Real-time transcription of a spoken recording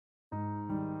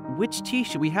which tea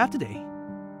should we have today?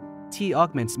 Tea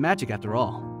augments magic after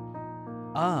all.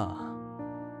 Ah.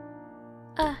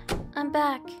 I'm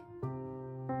back.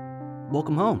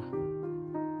 Welcome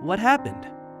home. What happened?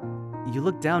 You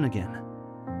look down again.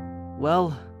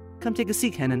 Well, come take a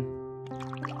seat, Henan.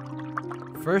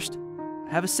 First,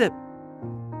 have a sip.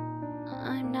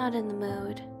 I'm not in the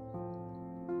mood.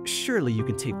 Surely you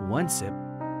can take one sip.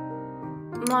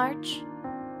 March,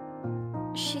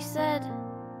 she said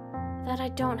that I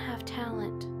don't have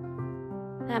talent,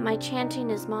 that my chanting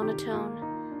is monotone.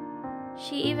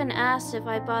 She even asked if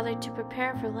I bothered to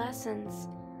prepare for lessons.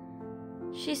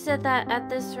 She said that at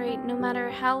this rate, no matter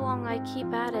how long I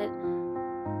keep at it,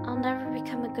 I'll never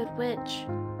become a good witch.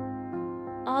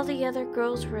 All the other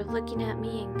girls were looking at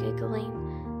me and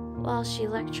giggling while she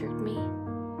lectured me.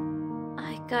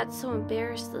 I got so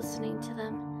embarrassed listening to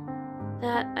them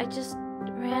that I just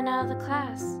ran out of the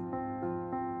class.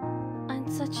 I'm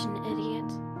such an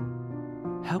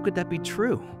idiot. How could that be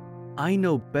true? I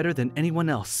know better than anyone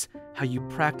else how you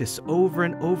practice over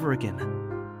and over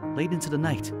again, late into the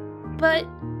night. But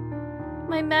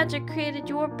my magic created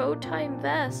your bow tie and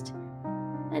vest,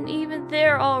 and even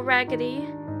they're all raggedy.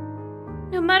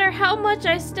 No matter how much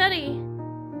I study,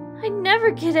 I never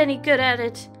get any good at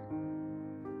it.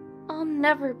 I'll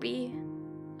never be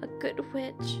a good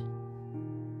witch.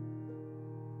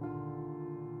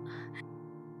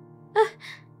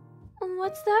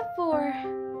 What's that for?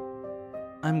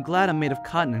 I'm glad I'm made of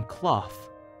cotton and cloth.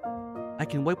 I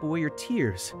can wipe away your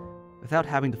tears without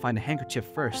having to find a handkerchief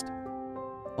first.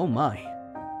 Oh my,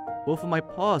 both of my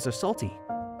paws are salty.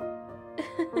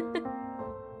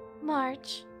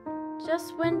 March,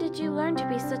 just when did you learn to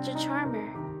be such a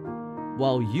charmer?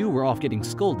 While you were off getting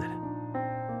scolded.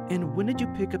 And when did you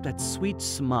pick up that sweet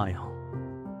smile?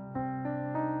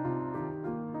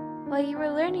 While you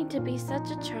were learning to be such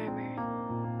a charmer.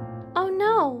 Oh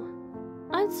no!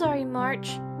 I'm sorry,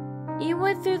 March. You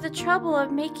went through the trouble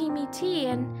of making me tea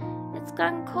and it's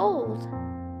gotten cold.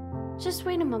 Just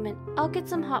wait a moment, I'll get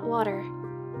some hot water.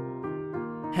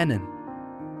 Henan,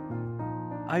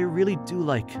 I really do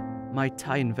like my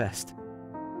tie and vest.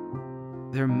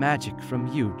 They're magic from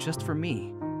you, just for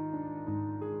me.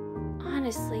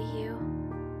 Honestly, you.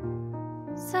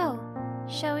 So,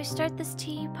 shall we start this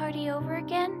tea party over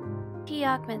again? Tea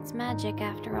augments magic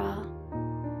after all.